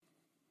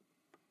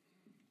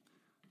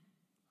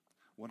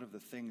one of the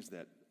things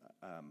that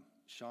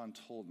Sean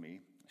told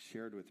me,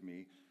 shared with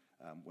me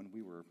when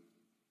we were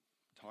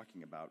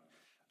talking about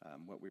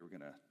what we were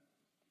going to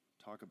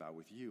talk about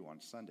with you on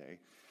Sunday,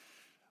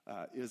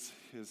 is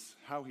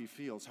how he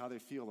feels, how they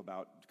feel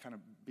about kind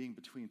of being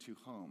between two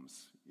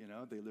homes. You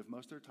know, they live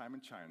most of their time in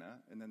China,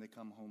 and then they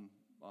come home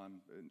on,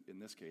 in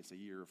this case, a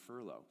year of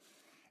furlough.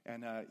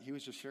 And he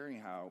was just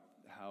sharing how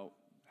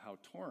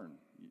torn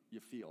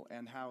you feel,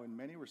 and how in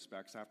many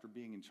respects, after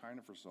being in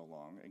China for so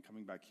long and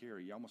coming back here,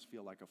 you almost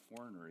feel like a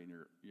foreigner in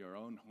your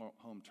own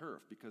home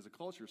turf, because the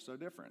culture is so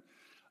different.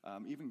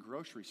 Even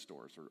grocery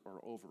stores are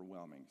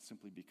overwhelming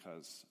simply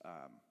because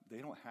they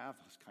don't have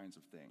those kinds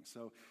of things.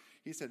 So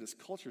he said it's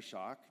culture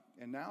shock,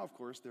 and now, of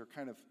course, they're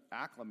kind of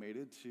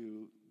acclimated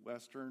to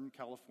Western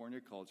California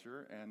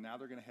culture, and now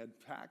they're going to head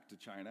back to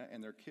China,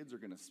 and their kids are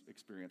going to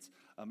experience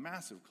a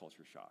massive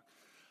culture shock.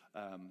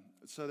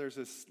 So there's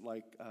this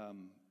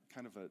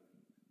kind of a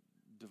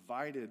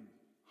divided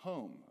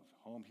home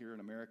here in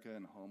America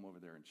and home over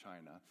there in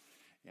China.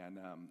 And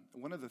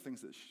one of the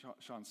things that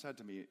Sean said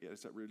to me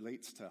is that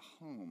relates to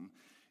home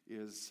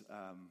is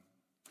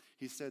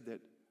he said that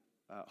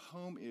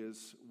home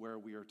is where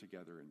we are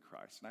together in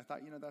Christ. And I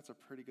thought, that's a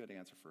pretty good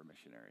answer for a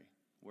missionary.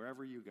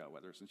 Wherever you go,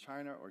 whether it's in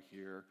China or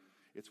here,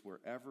 it's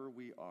wherever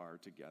we are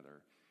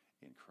together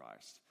in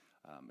Christ.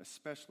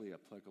 Especially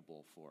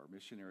applicable for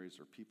missionaries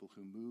or people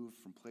who move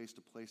from place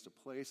to place to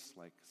place,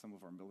 like some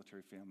of our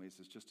military families,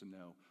 is just to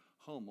know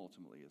home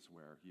ultimately is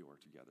where you are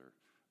together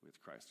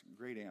with Christ.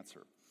 Great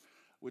answer,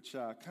 which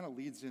kind of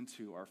leads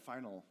into our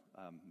final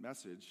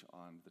message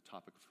on the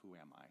topic of who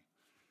am I?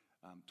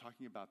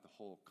 Talking about the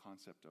whole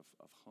concept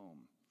of home.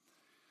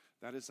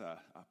 That is a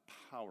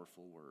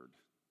powerful word,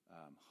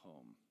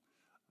 home.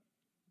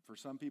 For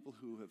some people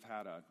who have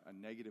had a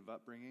negative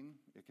upbringing,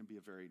 it can be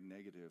a very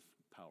negative,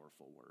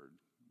 powerful word.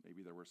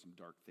 Maybe there were some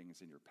dark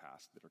things in your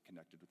past that are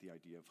connected with the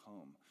idea of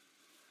home.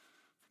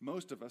 For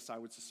most of us, I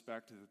would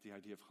suspect that the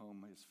idea of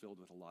home is filled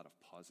with a lot of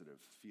positive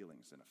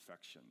feelings and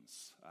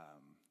affections.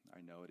 I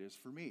know it is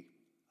for me.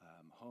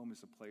 Home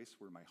is a place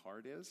where my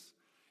heart is.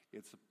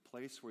 It's a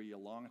place where you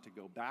long to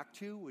go back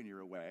to when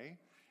you're away.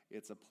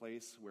 It's a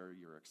place where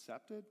you're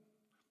accepted.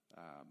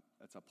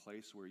 It's a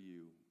place where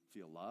you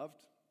feel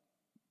loved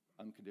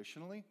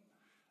unconditionally.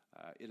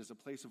 It is a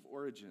place of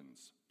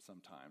origins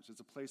sometimes.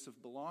 It's a place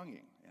of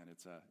belonging, and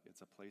it's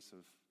a place of,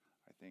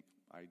 I think,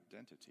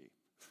 identity.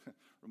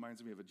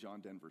 Reminds me of a John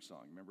Denver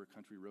song. Remember,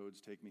 Country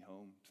Roads Take Me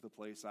Home to the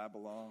Place I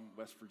Belong,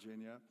 West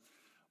Virginia,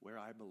 where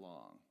I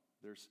belong.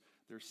 There's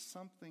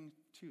something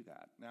to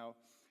that. Now,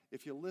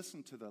 if you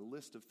listen to the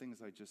list of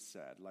things I just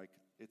said, like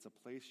it's a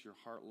place your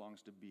heart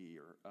longs to be,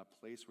 or a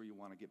place where you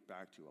want to get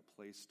back to, a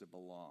place to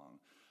belong,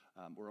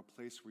 or a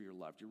place where you're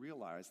loved, you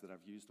realize that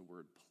I've used the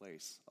word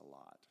place a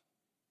lot.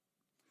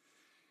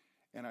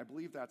 And I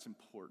believe that's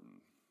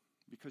important,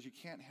 because you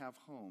can't have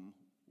home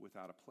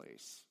without a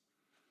place.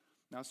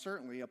 Now,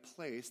 certainly a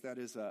place, that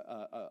is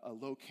a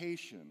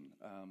location,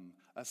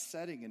 a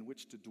setting in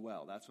which to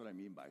dwell. That's what I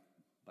mean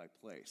by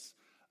place.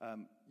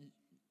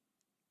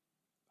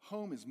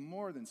 Home is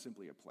more than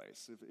simply a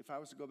place. If I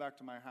was to go back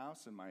to my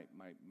house and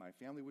my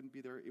family wouldn't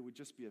be there, it would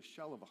just be a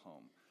shell of a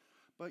home.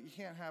 But you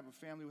can't have a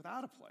family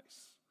without a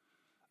place.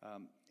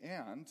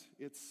 And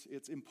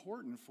it's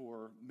important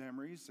for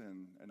memories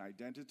and an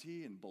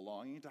identity and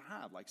belonging to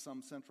have, like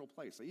some central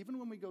place. Even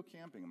when we go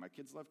camping, and my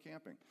kids love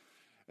camping,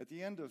 at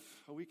the end of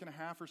a week and a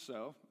half or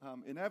so,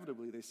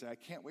 inevitably they say, I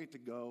can't wait to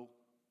go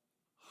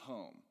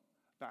home.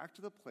 Back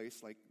to the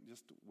place, like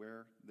just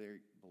where they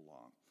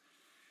belong.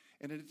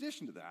 And in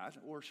addition to that,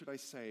 or should I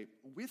say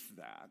with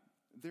that,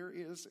 there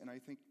is, and I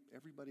think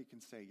everybody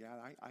can say, yeah,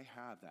 I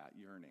have that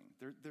yearning.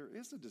 There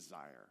is a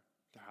desire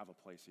to have a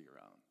place of your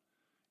own.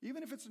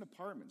 Even if it's an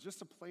apartment,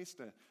 just a place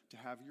to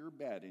have your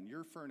bed and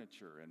your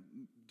furniture and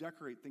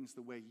decorate things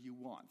the way you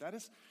want. That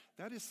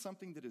is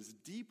something that is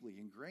deeply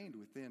ingrained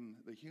within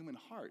the human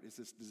heart, is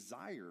this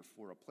desire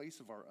for a place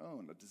of our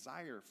own, a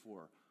desire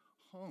for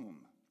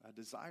home, a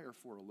desire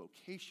for a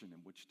location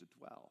in which to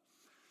dwell.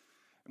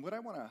 And what I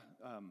want to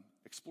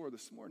explore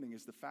this morning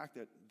is the fact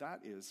that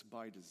is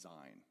by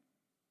design.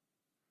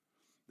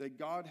 That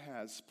God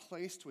has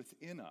placed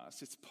within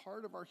us, it's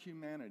part of our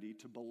humanity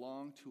to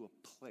belong to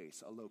a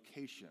place, a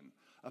location,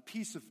 a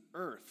piece of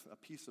earth, a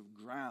piece of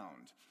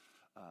ground,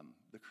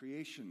 the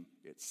creation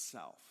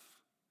itself.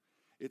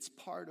 It's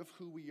part of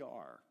who we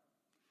are.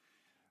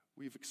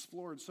 We've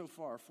explored so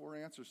far 4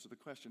 answers to the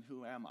question,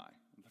 who am I?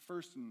 And the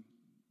first and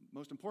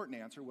most important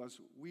answer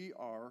was, we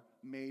are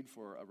made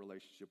for a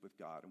relationship with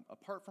God. And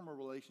apart from a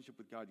relationship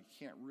with God, you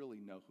can't really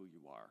know who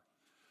you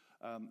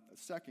are.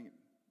 Second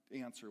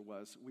answer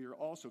was, we are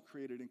also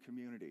created in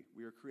community.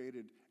 We are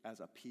created as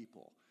a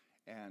people,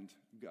 and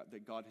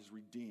that God has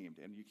redeemed.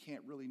 And you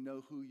can't really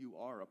know who you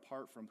are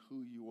apart from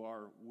who you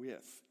are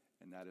with,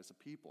 and that is a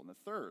people. And the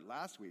third,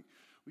 last week,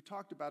 we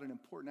talked about an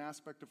important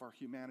aspect of our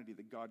humanity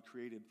that God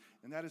created,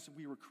 and that is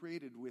we were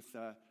created with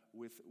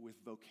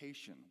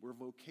vocation. We're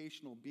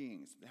vocational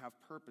beings that have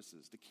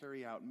purposes to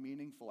carry out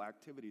meaningful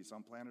activities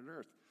on planet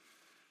Earth.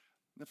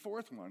 The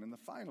fourth one and the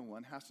final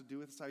one has to do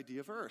with this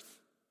idea of earth.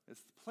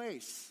 It's the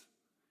place.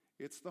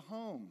 It's the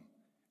home.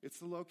 It's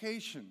the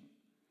location.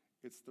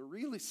 It's the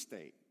real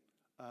estate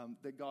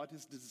that God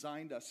has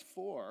designed us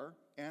for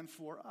and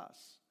for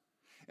us.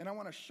 And I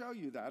want to show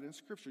you that in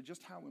Scripture,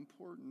 just how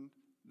important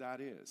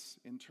that is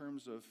in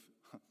terms of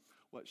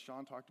what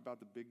Sean talked about,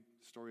 the big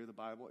story of the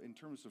Bible, in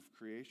terms of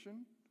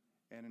creation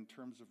and in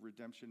terms of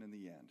redemption in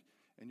the end.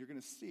 And you're going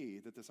to see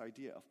that this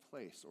idea of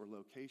place or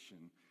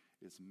location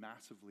is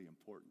massively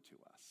important to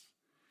us.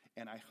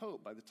 And I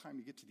hope by the time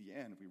you get to the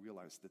end, we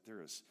realize that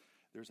there's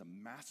a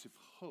massive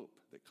hope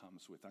that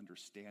comes with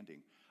understanding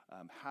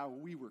how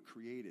we were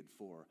created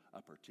for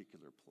a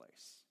particular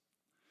place.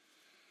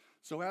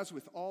 So as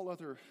with all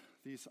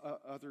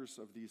others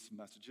of these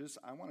messages,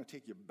 I want to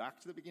take you back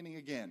to the beginning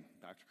again,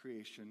 back to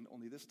creation,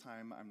 only this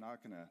time I'm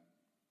not going to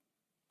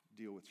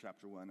deal with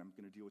chapter 1. I'm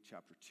going to deal with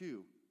chapter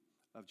 2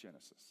 of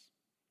Genesis.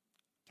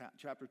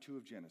 Chapter 2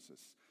 of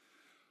Genesis.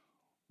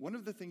 One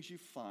of the things you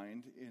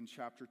find in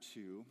chapter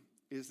 2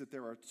 is that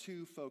there are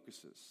two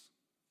focuses.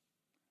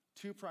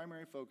 Two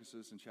primary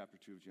focuses in chapter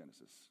 2 of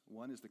Genesis.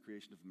 One is the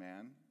creation of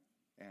man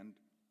and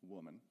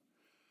woman.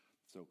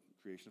 So,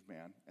 creation of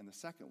man. And the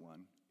second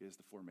one is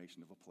the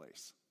formation of a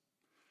place.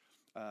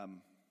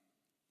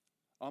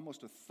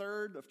 Almost a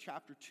third of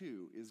chapter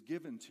 2 is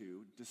given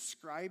to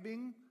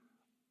describing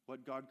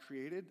what God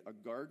created, a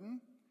garden,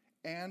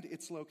 and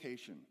its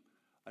location.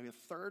 A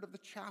third of the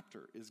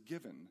chapter is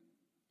given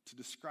to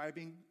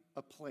describing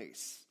a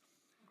place.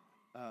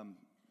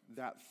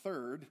 That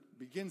third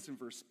begins in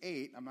verse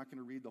 8. I'm not going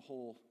to read the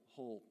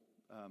whole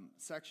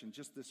section,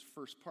 just this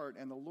first part.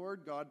 And the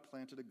Lord God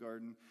planted a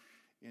garden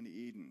in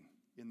Eden,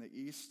 in the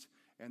east,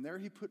 and there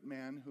he put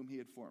man whom he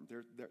had formed.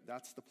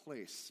 That's the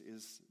place,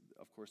 is,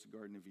 of course, the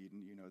Garden of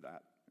Eden. You know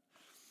that.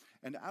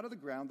 And out of the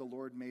ground the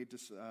Lord made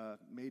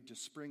to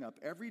spring up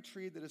every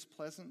tree that is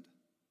pleasant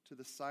to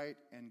the sight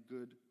and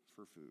good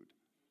for food.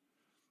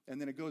 And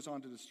then it goes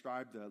on to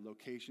describe the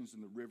locations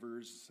and the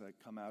rivers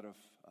that come out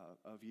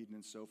of Eden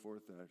and so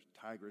forth, the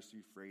Tigris,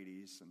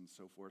 Euphrates, and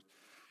so forth.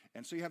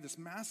 And so you have this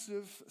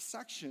massive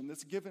section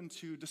that's given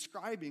to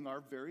describing our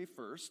very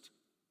first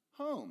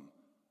home,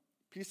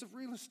 piece of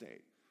real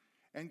estate.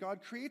 And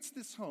God creates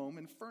this home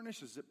and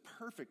furnishes it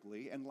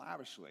perfectly and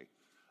lavishly.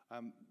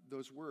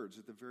 Those words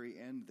at the very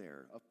end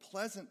there, of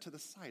pleasant to the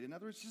sight. In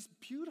other words, just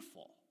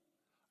beautiful.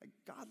 Like,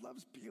 God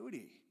loves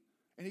beauty.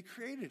 And he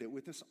created it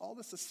with all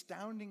this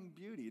astounding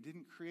beauty. He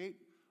didn't create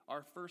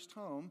our first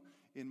home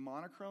in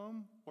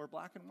monochrome or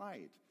black and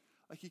white.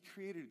 Like, he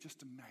created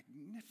just a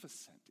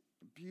magnificent,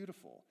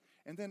 beautiful,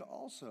 and then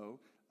also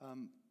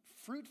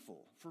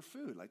fruitful for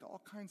food, like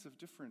all kinds of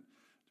different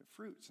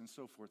fruits and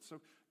so forth.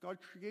 So God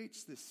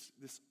creates this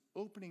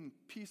opening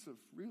piece of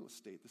real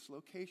estate, this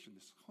location,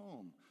 this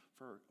home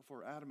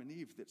for Adam and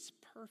Eve that's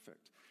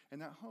perfect.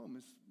 And that home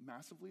is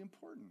massively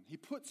important. He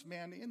puts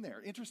man in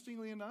there.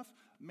 Interestingly enough,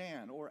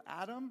 man, or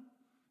Adam,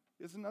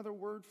 is another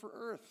word for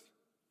earth,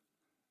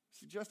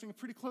 suggesting a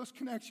pretty close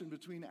connection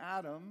between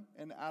Adam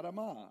and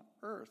Adamah,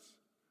 earth.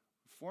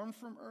 Formed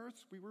from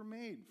earth, we were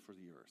made for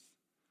the earth.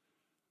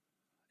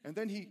 And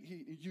then he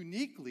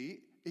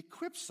uniquely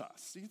equips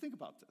us. So you think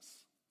about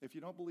this. If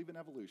you don't believe in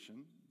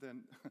evolution,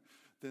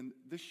 then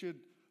this should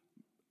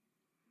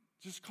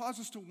just cause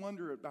us to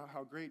wonder about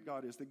how great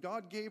God is. That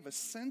God gave us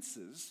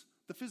senses,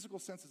 the physical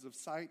senses of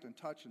sight and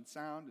touch and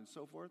sound and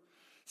so forth,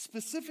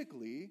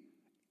 specifically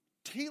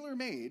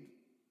tailor-made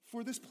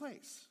for this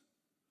place,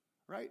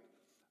 right?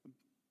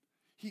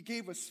 He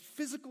gave us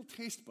physical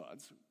taste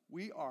buds.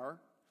 We are,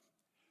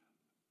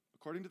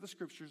 according to the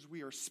scriptures,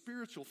 we are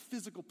spiritual,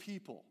 physical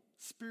people.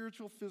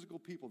 Spiritual, physical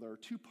people. There are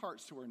two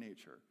parts to our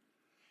nature.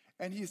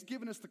 And he's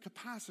given us the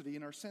capacity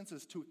in our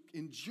senses to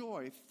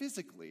enjoy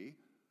physically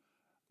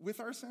with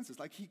our senses.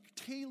 Like, he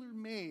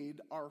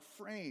tailor-made our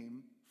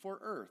frame for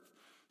earth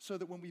so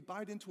that when we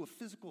bite into a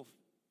physical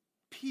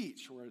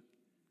peach or a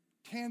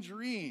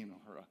tangerine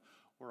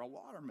or a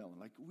watermelon,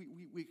 like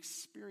we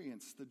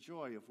experience the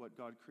joy of what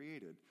God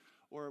created.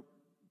 Or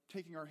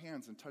taking our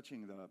hands and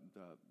touching the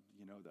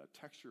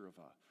texture of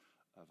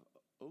an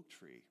oak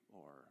tree,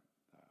 or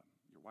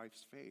your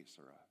wife's face,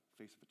 or a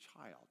face of a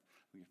child.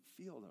 We can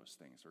feel those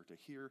things, or to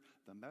hear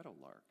the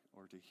meadowlark,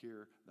 or to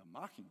hear the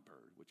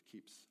mockingbird, which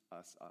keeps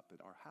us up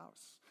at our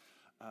house.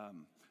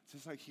 It's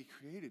just like he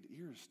created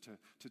ears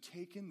to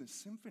take in the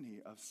symphony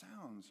of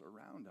sounds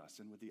around us,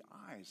 and with the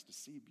eyes to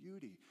see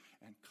beauty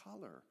and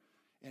color.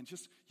 And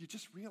you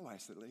just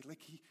realize that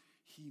like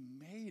he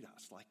made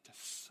us like to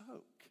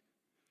soak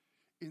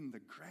in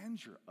the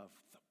grandeur of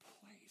the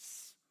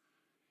place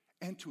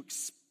and to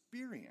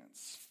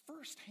experience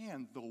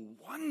firsthand the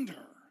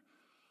wonder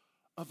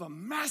of a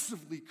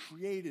massively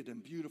created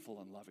and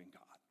beautiful and loving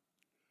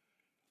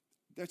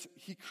God.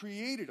 He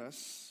created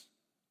us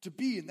to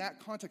be in that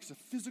context, a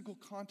physical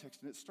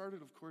context. And it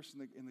started, of course,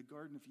 in the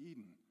Garden of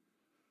Eden,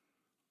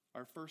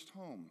 our first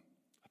home,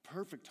 a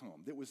perfect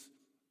home that was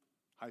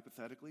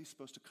hypothetically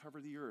supposed to cover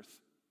the earth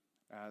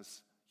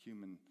as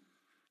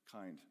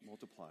humankind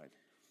multiplied.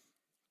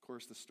 Of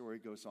course, the story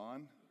goes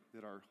on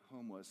that our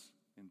home was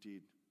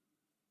indeed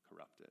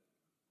corrupt it.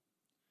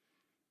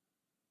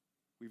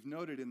 We've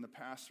noted in the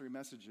past 3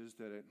 messages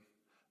that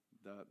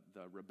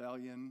the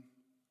rebellion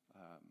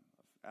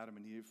of Adam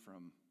and Eve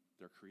from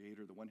their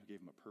Creator, the one who gave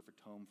them a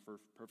perfect home,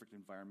 perfect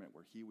environment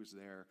where He was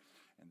there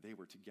and they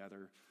were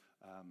together,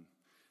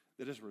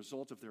 that as a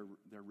result of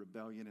their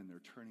rebellion and their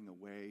turning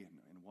away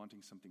and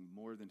wanting something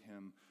more than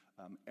Him,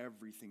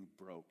 everything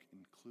broke,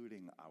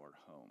 including our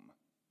home.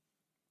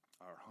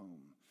 Our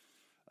home.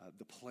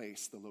 The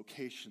place, the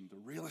location, the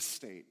real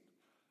estate,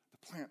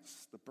 the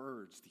plants, the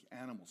birds, the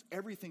animals,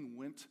 everything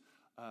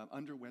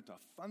underwent a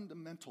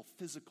fundamental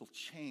physical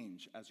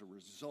change as a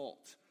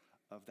result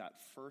of that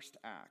first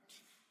act.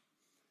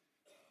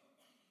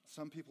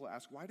 Some people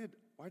ask, why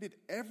did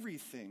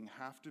everything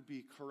have to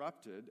be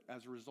corrupted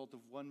as a result of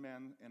one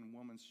man and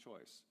woman's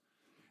choice?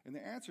 And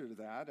the answer to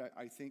that,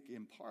 I think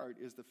in part,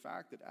 is the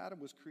fact that Adam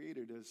was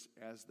created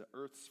as the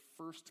earth's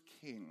first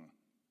king,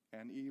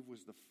 and Eve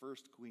was the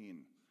first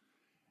queen.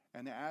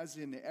 And as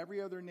in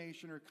every other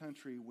nation or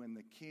country, when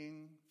the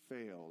king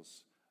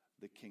fails,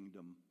 the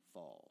kingdom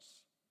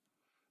falls.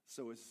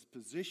 So his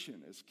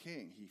position as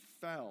king, he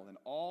fell, and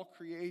all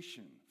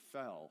creation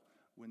fell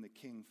when the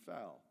king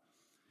fell.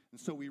 And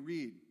so we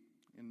read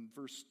in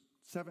verse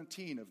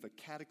 17 of the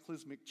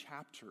cataclysmic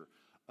chapter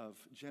of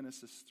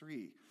Genesis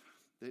 3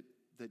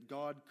 that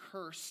God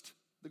cursed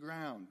the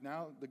ground.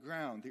 Now the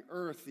ground, the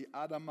earth, the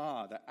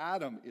Adamah, the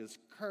Adam is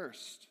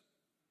cursed.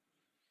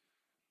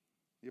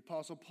 The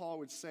Apostle Paul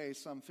would say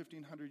some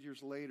 1,500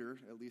 years later,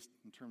 at least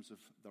in terms of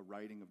the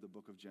writing of the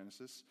book of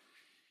Genesis,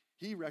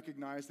 he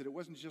recognized that it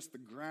wasn't just the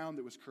ground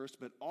that was cursed,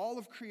 but all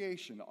of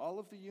creation, all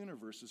of the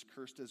universe is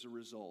cursed as a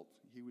result.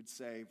 He would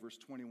say, verse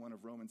 21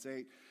 of Romans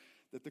 8,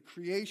 that the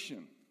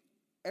creation,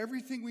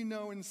 everything we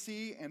know and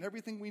see and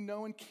everything we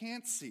know and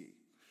can't see,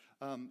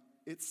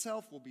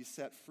 itself will be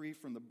set free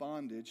from the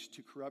bondage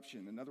to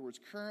corruption. In other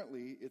words,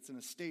 currently it's in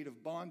a state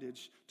of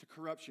bondage to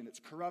corruption. It's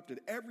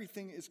corrupted.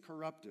 Everything is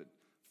corrupted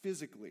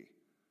physically.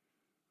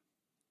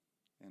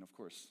 And of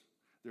course,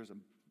 there's a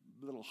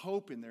little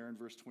hope in there in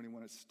verse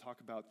 21. It's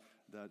talk about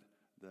that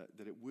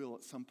it will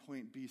at some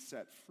point be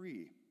set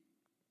free.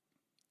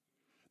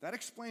 That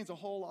explains a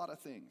whole lot of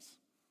things.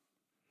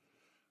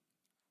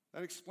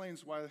 That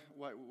explains why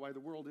the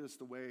world is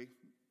the way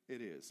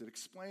it is. It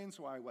explains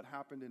why what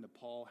happened in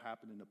Nepal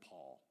happened in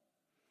Nepal.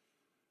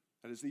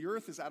 That is, the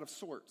earth is out of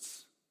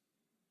sorts.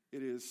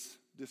 It is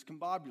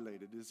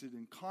discombobulated. Is it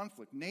in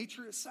conflict?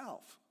 Nature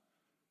itself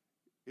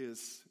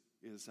is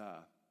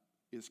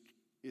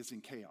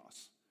in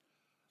chaos,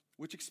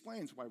 which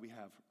explains why we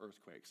have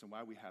earthquakes and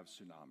why we have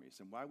tsunamis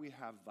and why we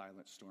have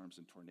violent storms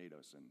and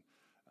tornadoes and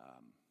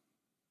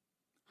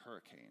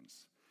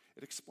hurricanes.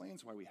 It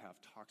explains why we have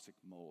toxic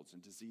molds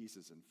and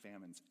diseases and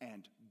famines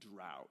and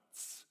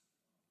droughts.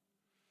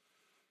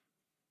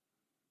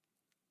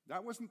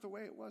 That wasn't the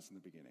way it was in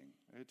the beginning.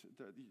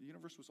 The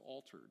universe was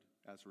altered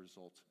as a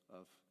result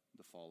of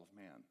the fall of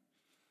man.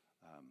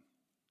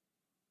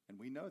 And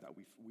we know that.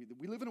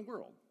 We live in a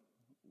world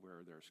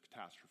where there's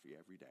catastrophe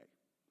every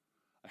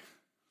day.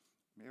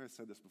 Maybe I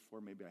said this before,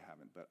 maybe I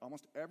haven't, but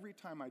almost every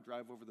time I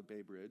drive over the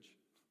Bay Bridge,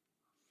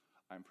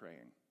 I'm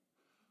praying,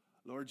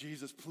 Lord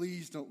Jesus,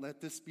 please don't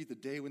let this be the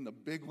day when the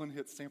big one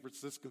hits San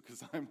Francisco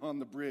because I'm on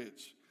the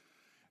bridge.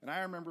 And I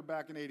remember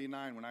back in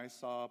 89 when I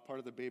saw part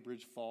of the Bay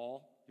Bridge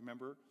fall, you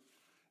remember?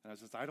 And I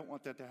said, I don't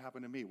want that to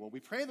happen to me. Well, we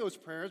pray those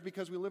prayers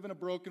because we live in a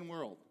broken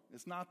world.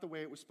 It's not the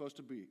way it was supposed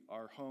to be.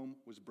 Our home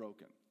was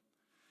broken.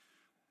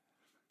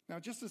 Now,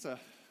 just as this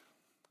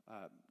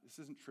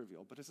isn't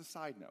trivial, but as a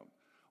side note,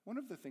 one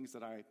of the things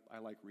that I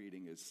like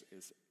reading is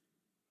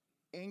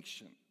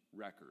ancient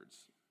records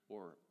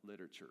or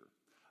literature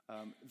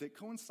that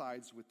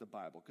coincides with the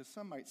Bible. Because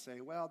some might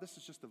say, well, this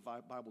is just the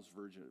Bible's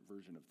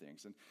version of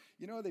things. And,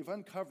 they've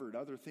uncovered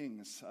other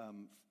things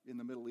in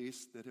the Middle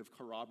East that have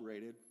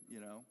corroborated,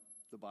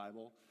 the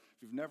Bible.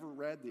 If you've never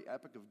read the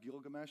Epic of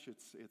Gilgamesh,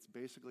 it's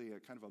basically a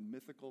kind of a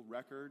mythical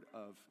record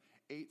of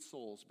 8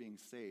 souls being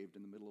saved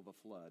in the middle of a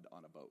flood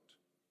on a boat.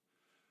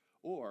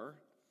 Or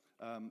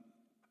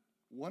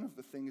one of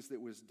the things that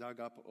was dug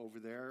up over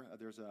there,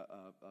 there's a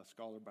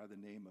scholar by the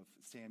name of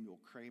Samuel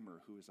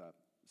Kramer, who is a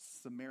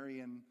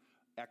Sumerian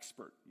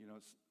expert.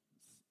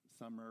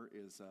 Sumer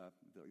is,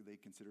 they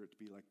consider it to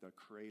be like the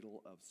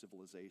cradle of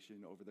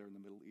civilization over there in the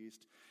Middle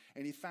East.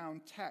 And he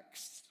found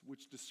texts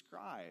which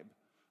describe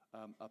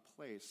a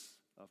place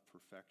of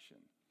perfection.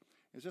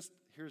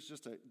 Here's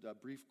just a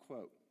brief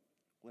quote.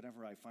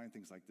 Whenever I find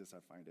things like this, I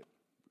find it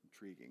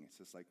intriguing. It's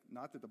just like,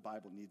 not that the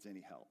Bible needs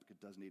any help. It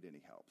doesn't need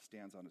any help. It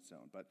stands on its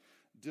own. But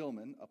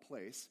Dilmun, a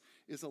place,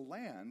 is a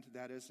land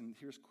that is, and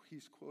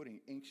he's quoting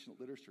ancient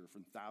literature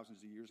from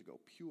thousands of years ago,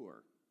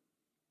 pure,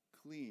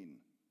 clean,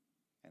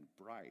 and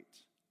bright.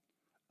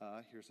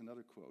 Here's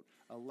another quote.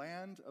 A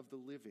land of the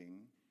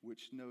living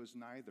which knows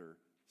neither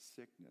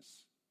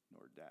sickness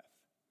nor death.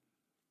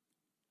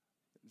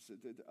 So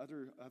the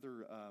other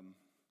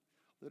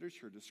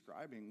literature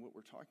describing what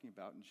we're talking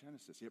about in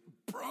Genesis. It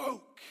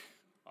broke.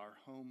 Our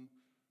home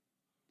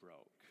broke.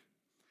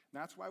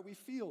 And that's why we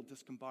feel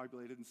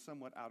discombobulated and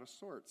somewhat out of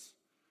sorts,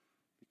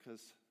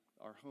 because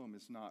our home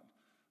is not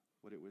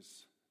what it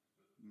was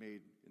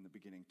made in the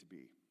beginning to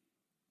be.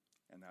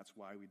 And that's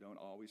why we don't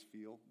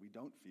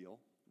feel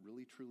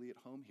really truly at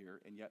home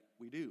here, and yet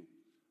we do.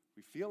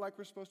 We feel like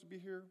we're supposed to be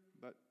here,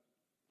 but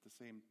the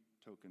same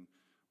token,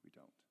 we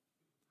don't.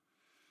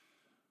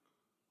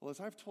 Well, as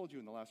I've told you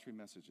in the last 3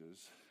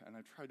 messages, and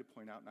I've tried to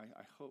point out, and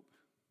I hope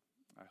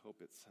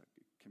it's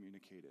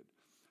communicated,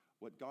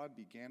 what God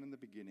began in the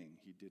beginning,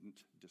 he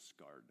didn't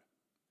discard.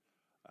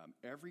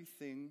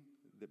 Everything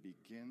that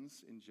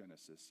begins in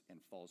Genesis and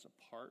falls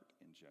apart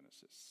in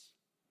Genesis,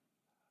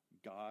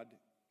 God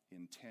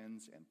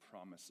intends and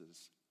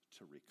promises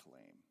to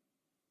reclaim.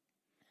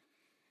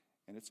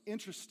 And it's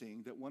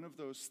interesting that one of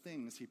those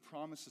things he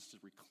promises to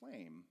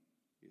reclaim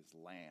is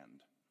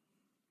land.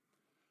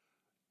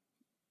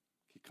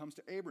 He comes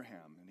to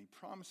Abraham and he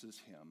promises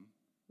him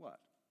what?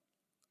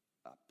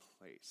 A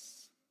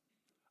place.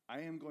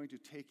 I am going to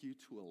take you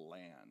to a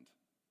land.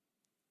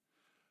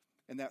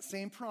 And that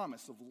same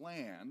promise of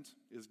land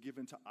is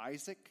given to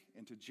Isaac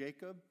and to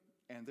Jacob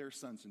and their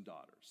sons and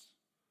daughters.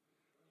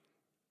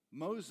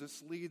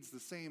 Moses leads the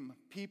same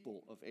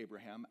people of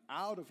Abraham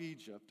out of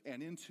Egypt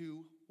and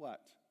into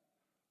what?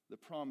 The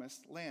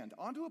promised land.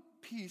 Onto a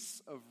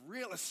piece of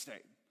real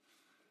estate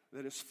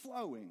that is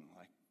flowing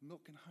like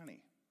milk and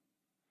honey.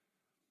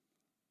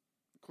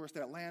 Of course,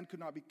 that land could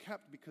not be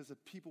kept because the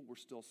people were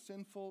still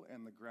sinful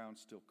and the ground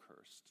still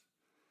cursed.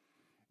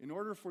 In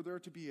order for there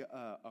to be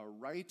a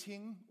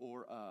righting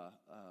or a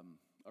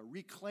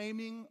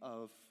reclaiming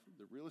of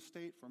the real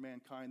estate for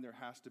mankind, there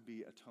has to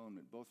be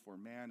atonement, both for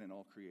man and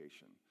all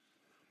creation.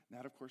 And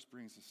that, of course,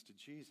 brings us to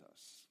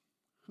Jesus,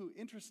 who,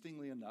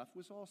 interestingly enough,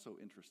 was also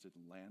interested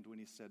in land when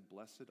he said,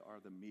 "Blessed are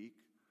the meek,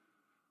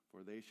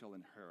 for they shall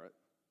inherit"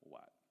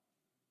 what?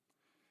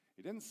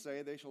 He didn't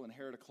say they shall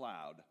inherit a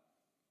cloud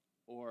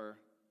or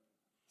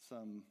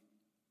some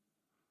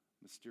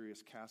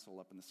mysterious castle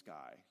up in the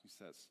sky. He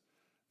says,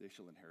 they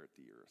shall inherit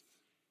the earth.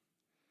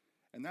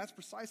 And that's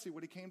precisely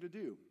what he came to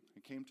do.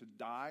 He came to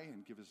die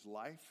and give his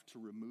life to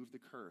remove the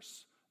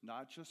curse,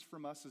 not just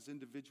from us as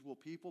individual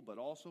people, but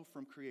also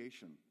from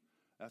creation.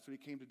 That's what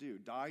he came to do,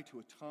 die to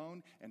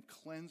atone and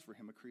cleanse for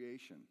him a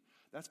creation.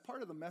 That's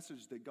part of the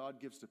message that God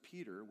gives to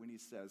Peter when he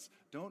says,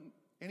 don't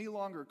any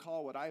longer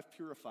call what I've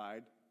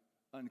purified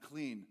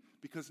unclean,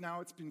 because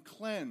now it's been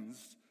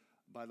cleansed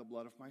by the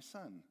blood of my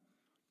Son.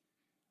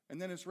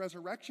 And then his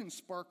resurrection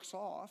sparks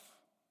off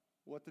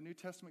what the New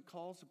Testament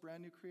calls a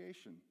brand new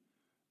creation,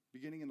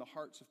 beginning in the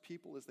hearts of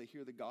people as they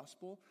hear the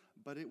gospel,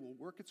 but it will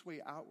work its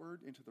way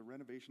outward into the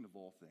renovation of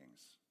all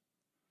things.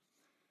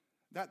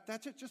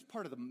 That's just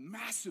part of the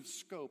massive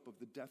scope of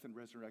the death and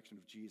resurrection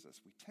of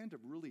Jesus. We tend to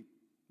really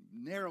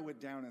narrow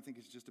it down and think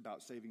it's just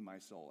about saving my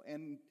soul.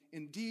 And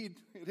indeed,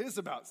 it is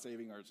about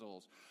saving our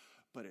souls,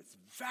 but it's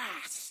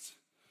vast.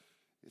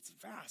 It's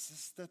vast.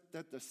 It's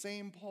that the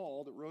same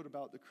Paul that wrote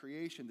about the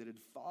creation that had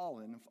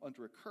fallen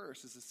under a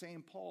curse is the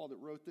same Paul that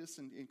wrote this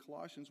in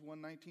Colossians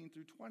 1:19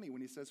 through 20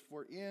 when he says,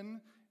 for in,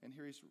 and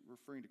here he's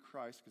referring to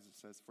Christ because it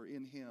says, for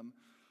in him,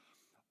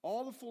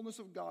 all the fullness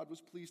of God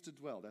was pleased to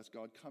dwell. That's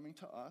God coming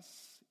to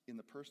us in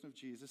the person of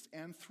Jesus,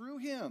 and through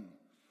him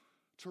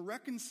to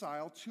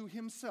reconcile to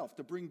himself,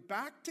 to bring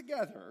back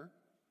together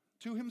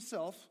to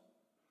himself,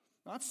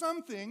 not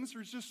some things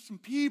or just some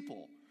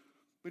people,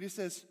 but he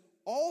says,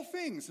 all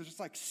things. It's just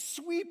like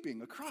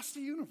sweeping across the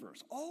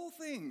universe. All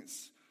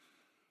things,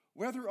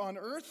 whether on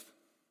earth,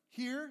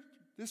 here,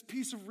 this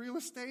piece of real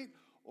estate,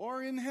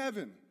 or in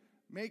heaven,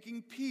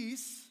 making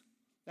peace,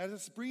 that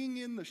is bringing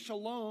in the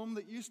shalom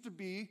that used to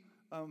be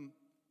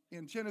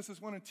in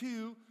Genesis 1 and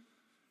 2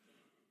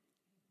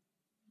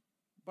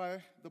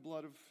 by the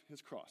blood of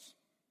his cross.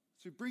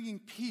 So bringing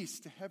peace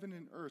to heaven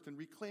and earth and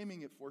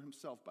reclaiming it for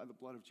himself by the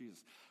blood of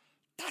Jesus.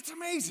 That's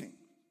amazing.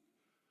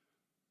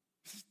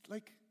 This is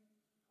like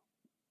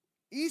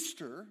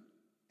Easter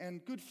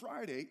and Good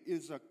Friday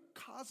is a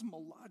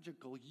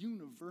cosmological,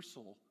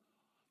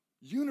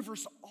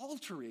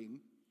 universe-altering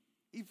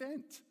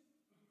event.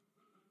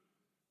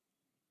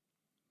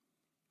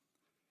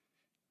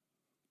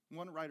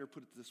 One writer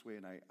put it this way,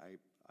 and I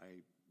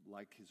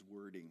like his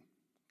wording,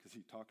 because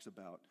he talks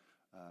about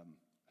a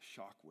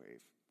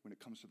shockwave when it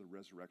comes to the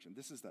resurrection.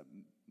 This is that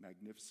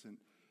magnificent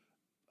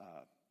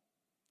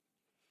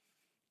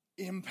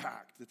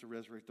impact that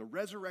the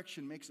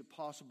resurrection makes it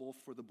possible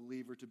for the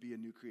believer to be a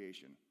new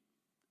creation.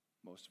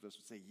 Most of us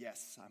would say,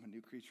 yes, I'm a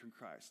new creature in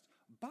Christ.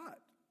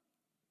 But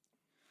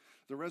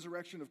the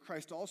resurrection of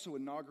Christ also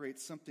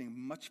inaugurates something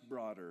much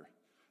broader,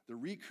 the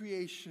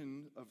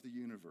recreation of the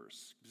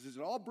universe. Because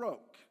it all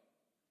broke.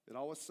 It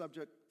all was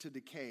subject to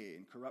decay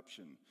and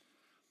corruption.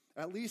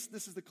 At least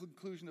this is the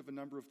conclusion of a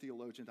number of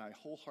theologians. I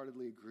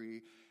wholeheartedly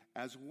agree.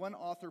 As one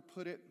author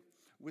put it,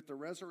 with the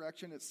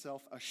resurrection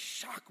itself, a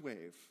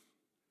shockwave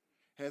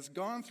has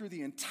gone through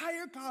the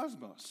entire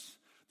cosmos.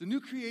 The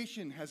new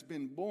creation has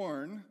been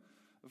born.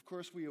 Of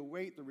course, we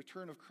await the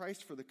return of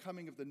Christ for the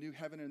coming of the new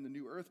heaven and the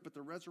new earth, but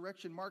the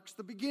resurrection marks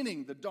the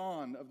beginning, the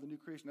dawn of the new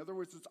creation. In other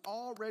words, it's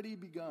already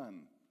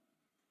begun.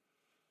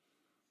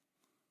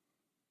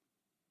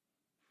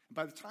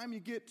 By the time you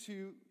get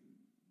to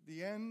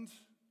the end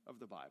of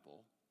the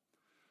Bible,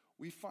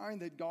 we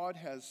find that God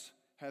has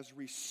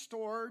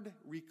restored,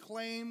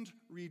 reclaimed,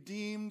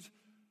 redeemed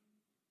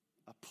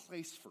a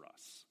place for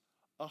us,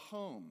 a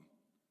home.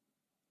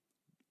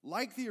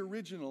 Like the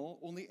original,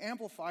 only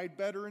amplified,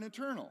 better, and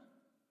eternal.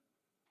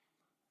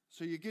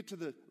 So you get to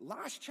the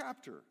last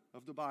chapter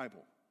of the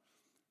Bible,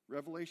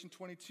 Revelation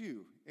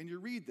 22, and you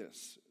read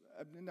this.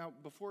 Now,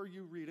 before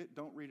you read it,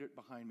 don't read it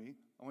behind me.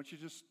 I want you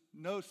to just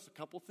notice a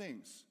couple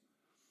things.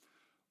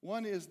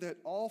 One is that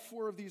all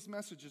four of these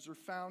messages are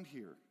found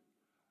here.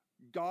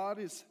 God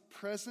is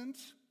present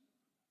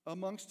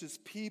amongst his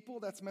people.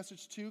 That's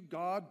message 2.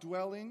 God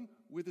dwelling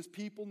with his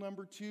people,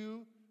 number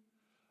 2.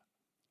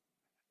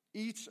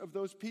 Each of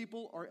those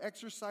people are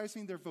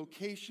exercising their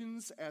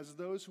vocations as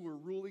those who are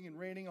ruling and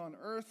reigning on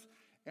earth.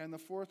 And the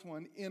fourth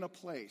one, in a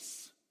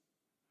place.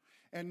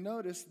 And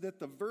notice that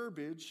the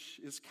verbiage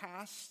is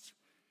cast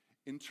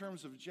in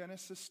terms of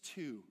Genesis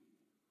 2.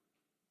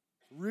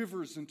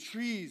 Rivers and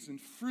trees and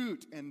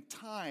fruit and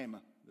time.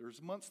 There's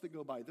months that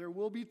go by. There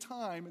will be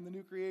time in the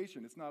new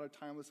creation. It's not a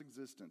timeless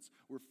existence.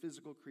 We're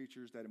physical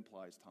creatures. That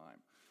implies time.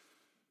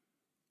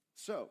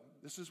 So,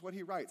 this is what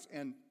he writes.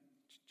 And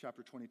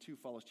chapter 22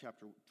 follows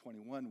chapter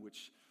 21,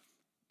 which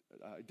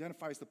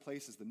identifies the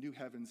place as the new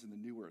heavens and the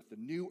new earth. The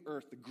new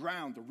earth, the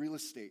ground, the real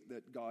estate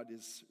that God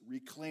is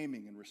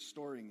reclaiming and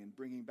restoring and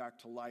bringing back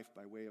to life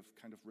by way of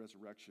kind of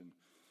resurrection,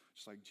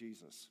 just like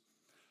Jesus.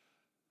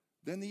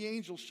 Then the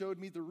angel showed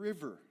me the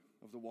river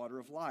of the water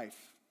of life.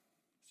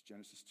 It's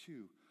Genesis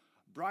 2.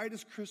 Bright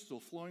as crystal,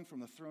 flowing from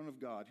the throne of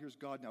God. Here's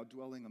God now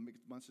dwelling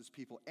amongst his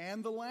people.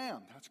 And the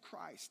Lamb, that's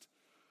Christ,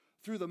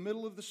 through the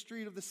middle of the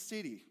street of the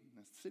city.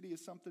 The city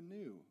is something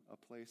new, a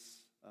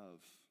place of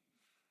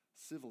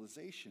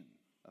civilization,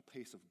 a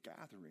place of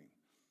gathering.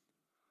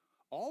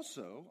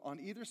 Also, on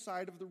either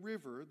side of the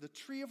river, the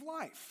tree of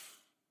life,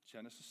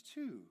 Genesis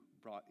 2,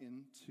 brought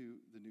into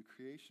the new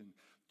creation.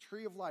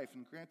 Tree of life,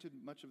 and granted,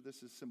 much of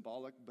this is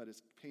symbolic, but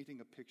it's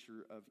painting a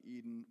picture of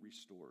Eden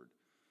restored.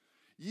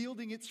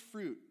 Yielding its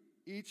fruit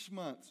each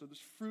month, so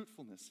there's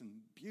fruitfulness and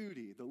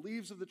beauty. The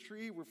leaves of the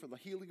tree were for the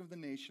healing of the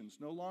nations.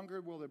 No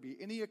longer will there be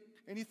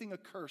anything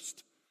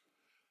accursed.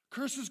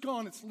 Curse is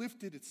gone, it's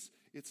lifted,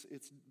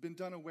 it's been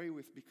done away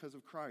with because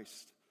of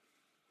Christ.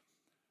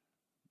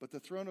 But the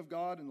throne of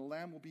God and the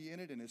Lamb will be in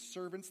it, and his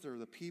servants, they're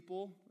the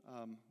people,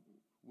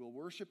 will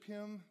worship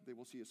him. They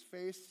will see his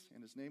face,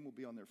 and his name will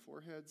be on their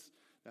foreheads.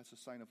 That's a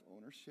sign of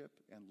ownership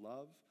and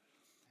love.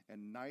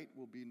 And night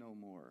will be no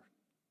more.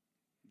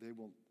 They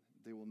will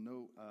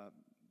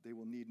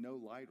need no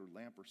light or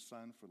lamp or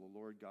sun, for the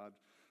Lord God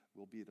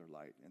will be their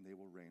light, and they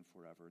will reign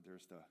forever.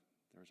 There's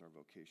our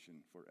vocation,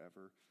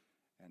 forever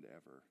and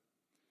ever.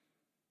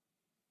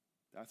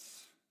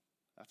 That's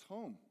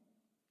home.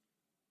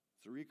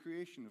 It's a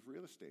recreation of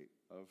real estate,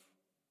 of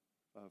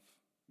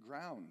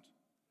ground,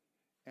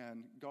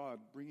 and God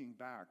bringing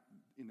back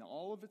in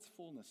all of its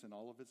fullness and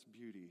all of its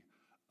beauty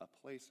a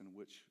place in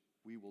which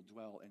we will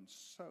dwell and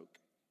soak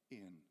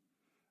in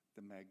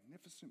the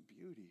magnificent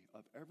beauty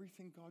of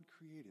everything God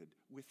created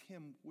with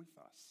him with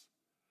us.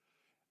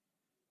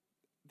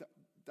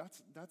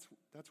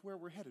 That's where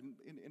we're headed.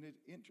 And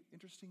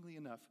interestingly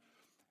enough,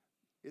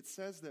 it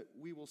says that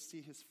we will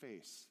see his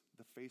face,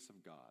 the face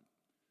of God.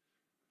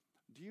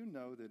 Do you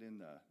know that in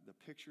the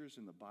pictures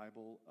in the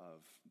Bible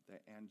of the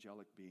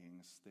angelic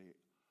beings, they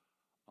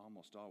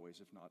almost always,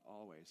 if not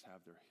always,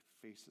 have their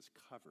faces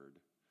covered?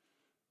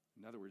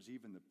 In other words,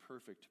 even the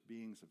perfect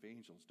beings of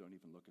angels don't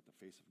even look at the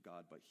face of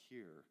God, but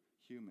here,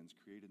 humans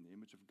created in the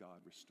image of God,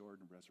 restored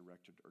and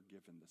resurrected, are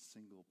given the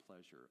single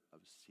pleasure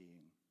of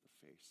seeing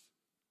the face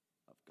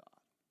of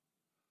God.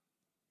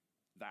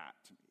 That,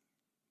 to me,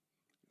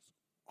 is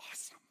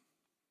awesome.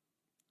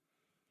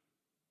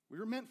 We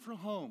were meant for a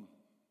home.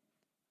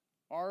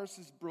 Ours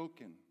is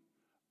broken,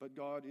 but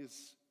God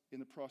is in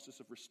the process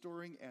of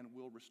restoring and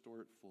will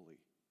restore it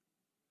fully.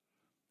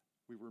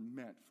 We were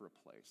meant for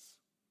a place,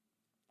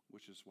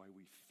 which is why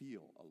we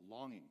feel a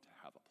longing to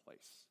have a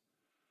place.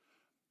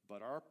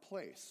 But our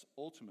place,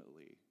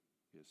 ultimately,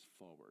 is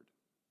forward,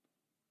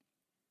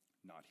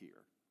 not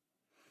here.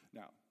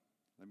 Now,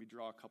 let me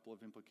draw a couple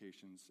of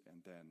implications,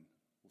 and then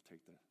we'll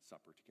take the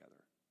supper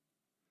together.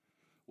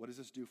 What does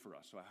this do for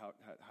us? So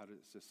how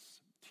does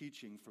this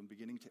teaching from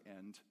beginning to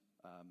end,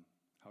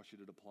 how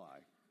should it apply?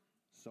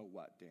 So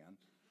what, Dan?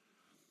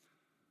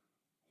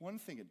 One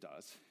thing it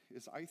does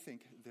is I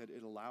think that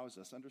it allows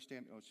us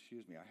understand.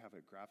 I have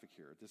a graphic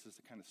here. This is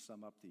to kind of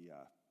sum up the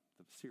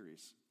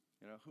series.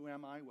 You know, who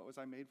am I? What was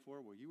I made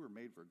for? Well, you were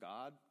made for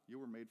God. You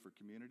were made for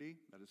community,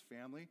 that is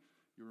family.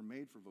 You were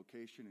made for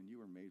vocation, and you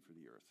were made for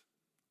the earth.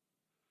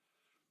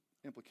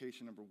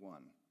 Implication number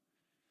 1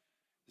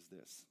 is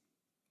this,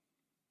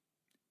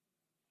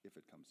 if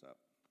it comes up.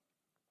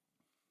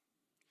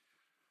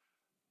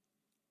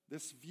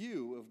 This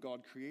view of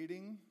God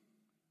creating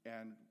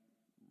and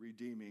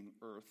redeeming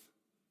earth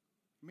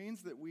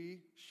means that we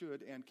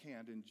should and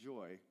can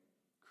enjoy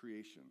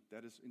creation.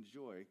 That is,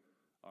 enjoy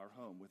our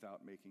home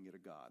without making it a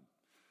god.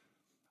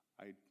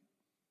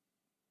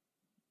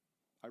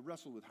 I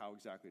wrestled with how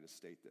exactly to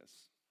state this.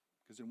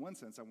 Because in one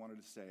sense, I wanted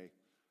to say,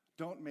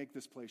 don't make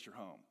this place your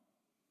home,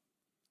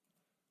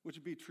 which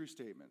would be a true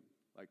statement.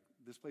 Like,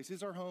 this place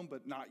is our home,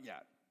 but not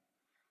yet.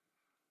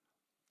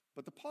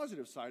 But the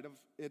positive side of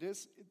it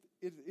is,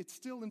 it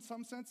still in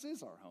some sense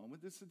is our home.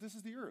 This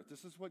is the earth.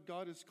 This is what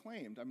God has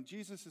claimed. I mean,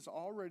 Jesus has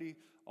already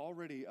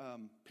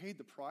paid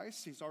the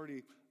price. He's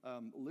already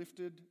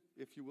lifted,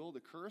 if you will, the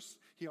curse.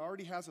 He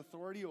already has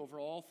authority over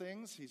all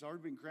things. He's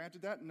already been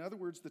granted that. In other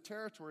words, the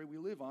territory we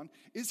live on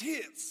is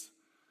his.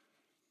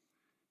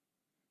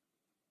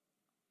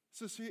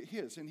 So it's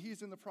his, and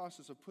he's in the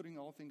process of putting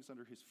all things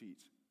under his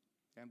feet,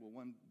 and will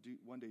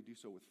one day do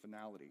so with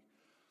finality.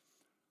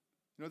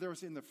 You know, there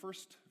was in the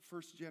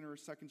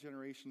second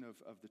generation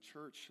of the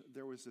church,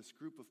 there was this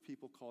group of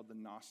people called the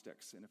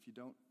Gnostics. And if you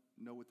don't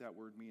know what that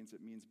word means,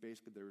 it means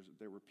basically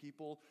there were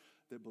people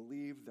that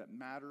believed that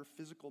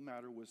physical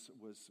matter was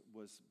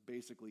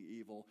basically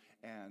evil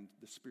and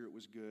the spirit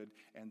was good.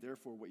 And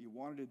therefore what you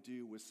wanted to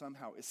do was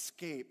somehow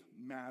escape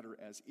matter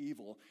as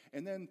evil.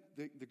 And then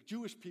the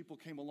Jewish people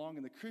came along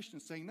and the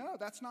Christians saying, no,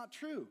 that's not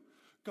true.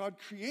 God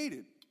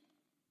created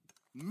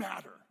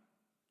matter.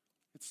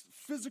 Its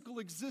physical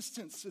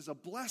existence is a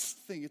blessed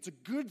thing. It's a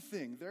good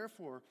thing.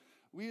 Therefore,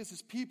 we as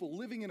his people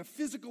living in a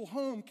physical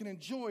home can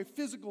enjoy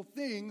physical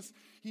things.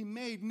 He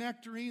made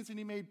nectarines and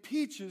he made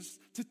peaches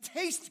to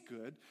taste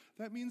good.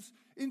 That means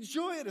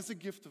enjoy it as a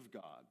gift of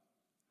God,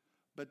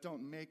 but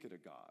don't make it a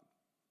God.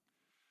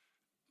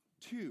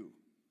 2,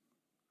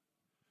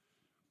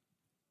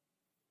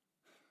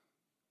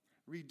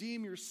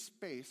 redeem your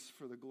space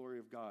for the glory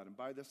of God. And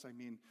by this I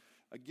mean,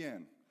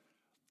 again,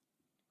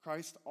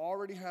 Christ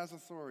already has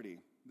authority.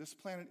 This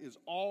planet is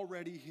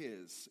already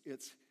his.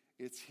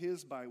 It's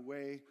his by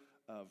way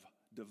of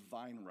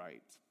divine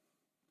right.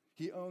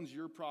 He owns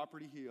your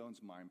property. He owns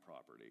mine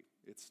property.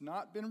 It's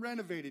not been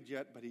renovated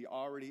yet, but he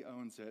already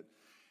owns it.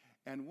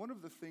 And one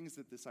of the things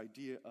that this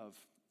idea of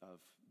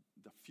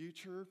the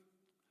future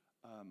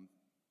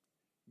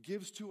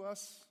gives to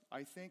us,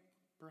 I think,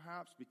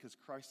 perhaps, because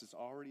Christ is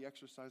already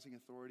exercising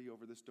authority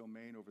over this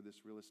domain, over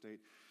this real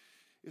estate,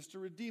 is to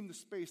redeem the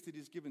space that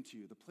he's given to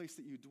you, the place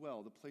that you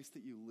dwell, the place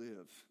that you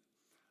live.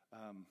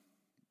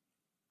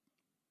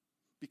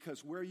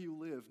 Because where you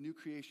live, new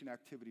creation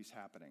activity is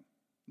happening.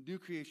 New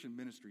creation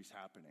ministry is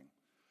happening.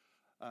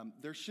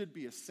 There should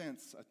be a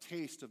sense, a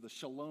taste of the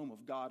shalom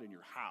of God in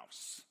your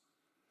house.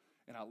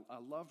 And I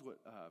loved what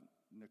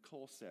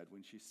Nicole said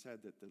when she said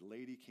that the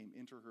lady came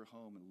into her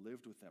home and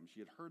lived with them. She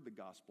had heard the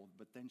gospel,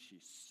 but then she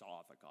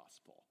saw the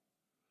gospel.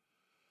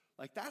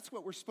 Like, that's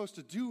what we're supposed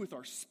to do with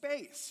our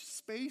space.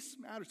 Space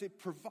matters. It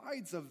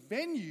provides a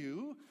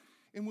venue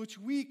in which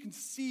we can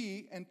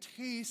see and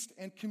taste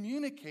and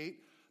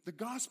communicate the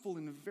gospel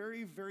in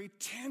very, very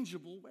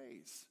tangible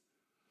ways.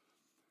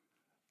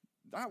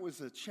 That was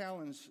a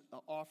challenge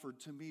offered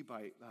to me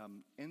by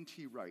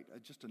N.T. Wright,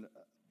 just a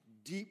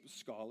deep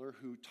scholar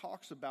who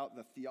talks about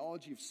the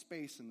theology of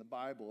space in the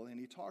Bible, and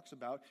he talks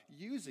about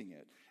using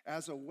it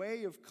as a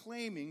way of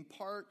claiming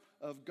part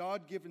of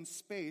God-given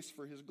space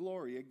for his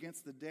glory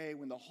against the day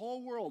when the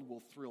whole world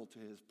will thrill to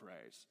his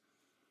praise.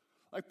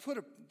 Like,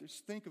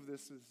 just think of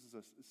this is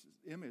an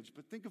image,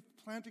 but think of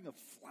planting a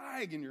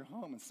flag in your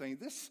home and saying,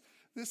 this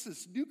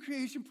is new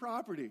creation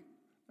property.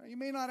 Now, you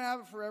may not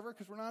have it forever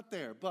because we're not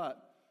there,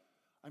 but,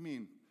 I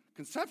mean,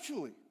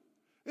 conceptually,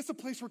 it's a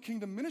place where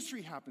kingdom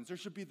ministry happens. There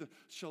should be the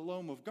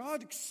shalom of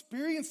God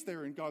experienced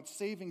there and God's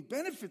saving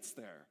benefits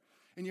there.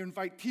 And you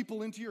invite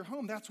people into your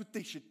home. That's what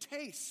they should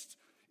taste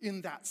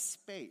in that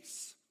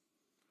space.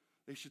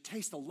 They should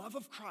taste the love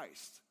of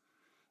Christ.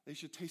 They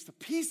should taste the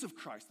peace of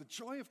Christ, the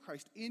joy of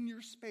Christ in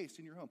your space,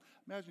 in your home.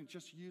 Imagine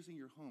just using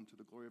your home to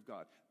the glory of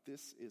God.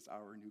 This is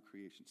our new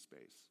creation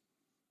space.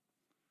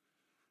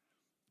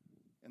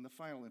 And the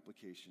final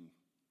implication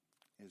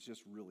is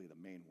just really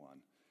the main one,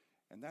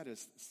 and that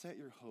is set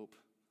your hope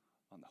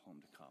on the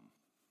home to come.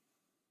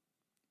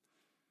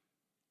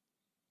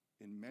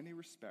 In many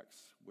respects,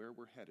 where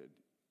we're headed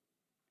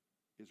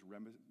is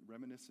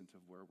reminiscent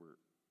of where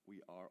we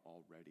are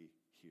already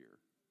here.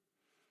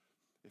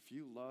 If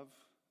you love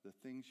the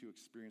things you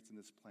experience in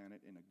this planet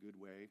in a good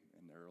way,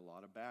 and there are a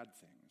lot of bad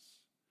things,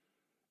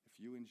 if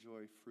you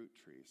enjoy fruit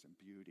trees and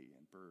beauty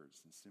and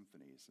birds and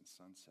symphonies and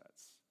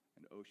sunsets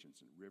and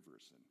oceans and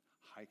rivers and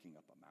hiking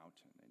up a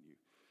mountain, and you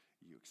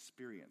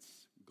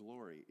experience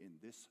glory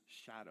in this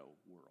shadow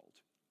world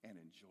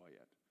and enjoy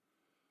it,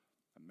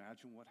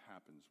 imagine what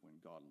happens when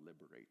God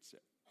liberates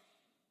it.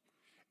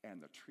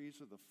 And the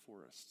trees of the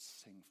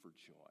forest sing for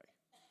joy.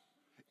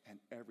 And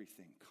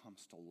everything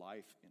comes to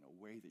life in a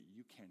way that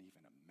you can't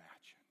even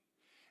imagine.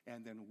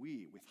 And then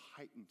we, with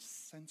heightened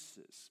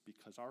senses,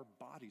 because our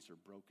bodies are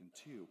broken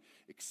too,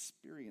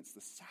 experience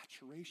the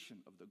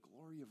saturation of the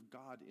glory of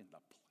God in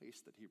the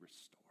place that he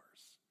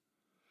restores.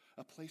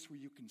 A place where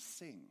you can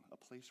sing, a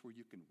place where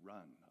you can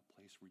run, a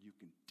place where you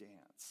can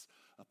dance,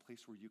 a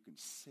place where you can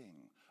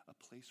sing, a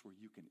place where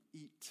you can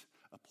eat,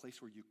 a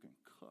place where you can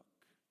cook,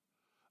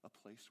 a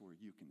place where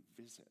you can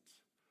visit.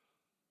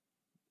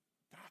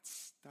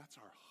 That's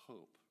our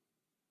hope,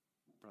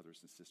 brothers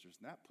and sisters,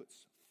 and that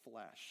puts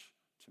flesh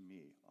to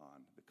me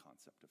on the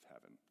concept of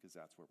heaven, because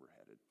that's where we're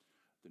headed.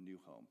 The new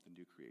home, the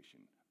new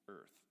creation,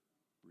 earth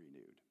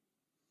renewed.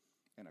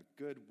 And a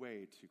good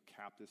way to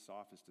cap this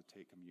off is to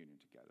take communion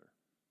together.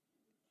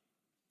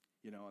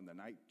 You know, on the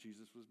night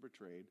Jesus was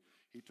betrayed,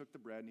 he took the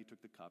bread and he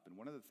took the cup. And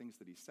one of the things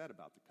that he said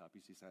about the cup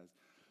is he says,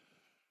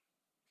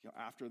 you know,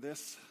 after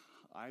this,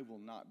 I will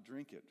not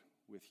drink it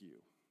with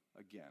you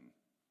again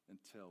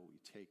until we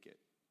take it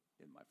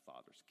in my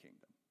Father's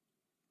kingdom.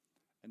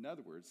 In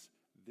other words,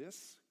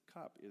 this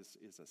cup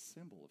is a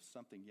symbol of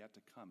something yet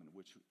to come, in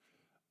which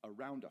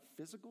around a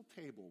physical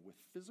table with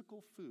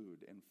physical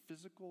food and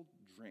physical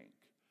drink,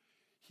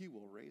 he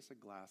will raise a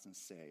glass and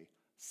say,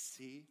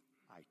 see,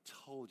 I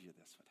told you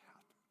this would happen.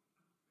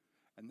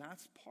 And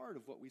that's part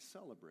of what we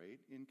celebrate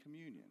in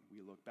communion.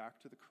 We look back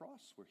to the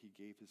cross where he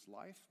gave his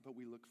life, but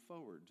we look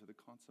forward to the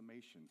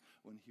consummation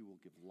when he will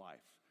give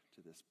life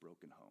to this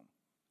broken home.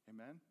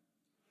 Amen?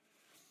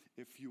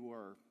 If you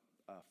are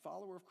a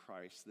follower of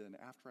Christ, then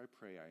after I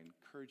pray, I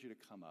encourage you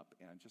to come up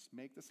and just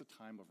make this a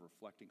time of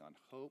reflecting on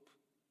hope,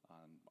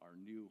 on our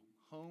new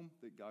home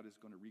that God is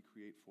going to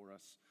recreate for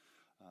us,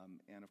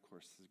 and of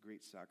course, the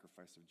great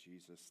sacrifice of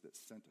Jesus that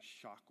sent a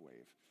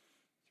shockwave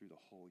through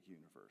the whole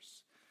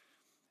universe.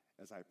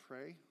 As I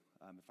pray,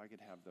 if I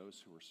could have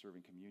those who are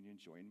serving communion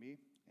join me,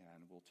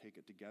 and we'll take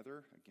it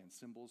together. Again,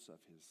 symbols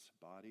of his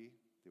body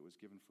that was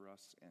given for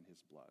us and his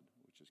blood,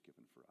 which is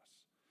given for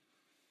us.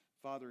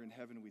 Father in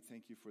heaven, we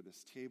thank you for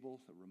this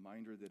table, a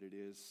reminder that it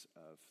is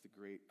of the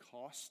great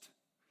cost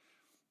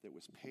that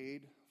was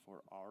paid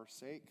for our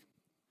sake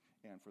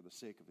and for the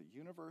sake of the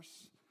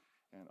universe,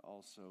 and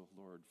also,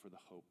 Lord, for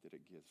the hope that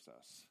it gives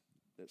us,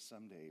 that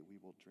someday we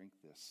will drink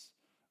this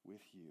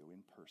with you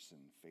in person,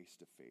 face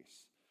to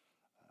face,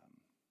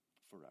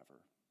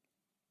 forever.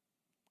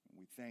 And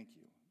we thank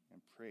you and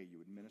pray you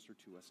would minister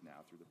to us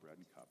now through the bread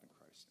and cup in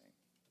Christ's name.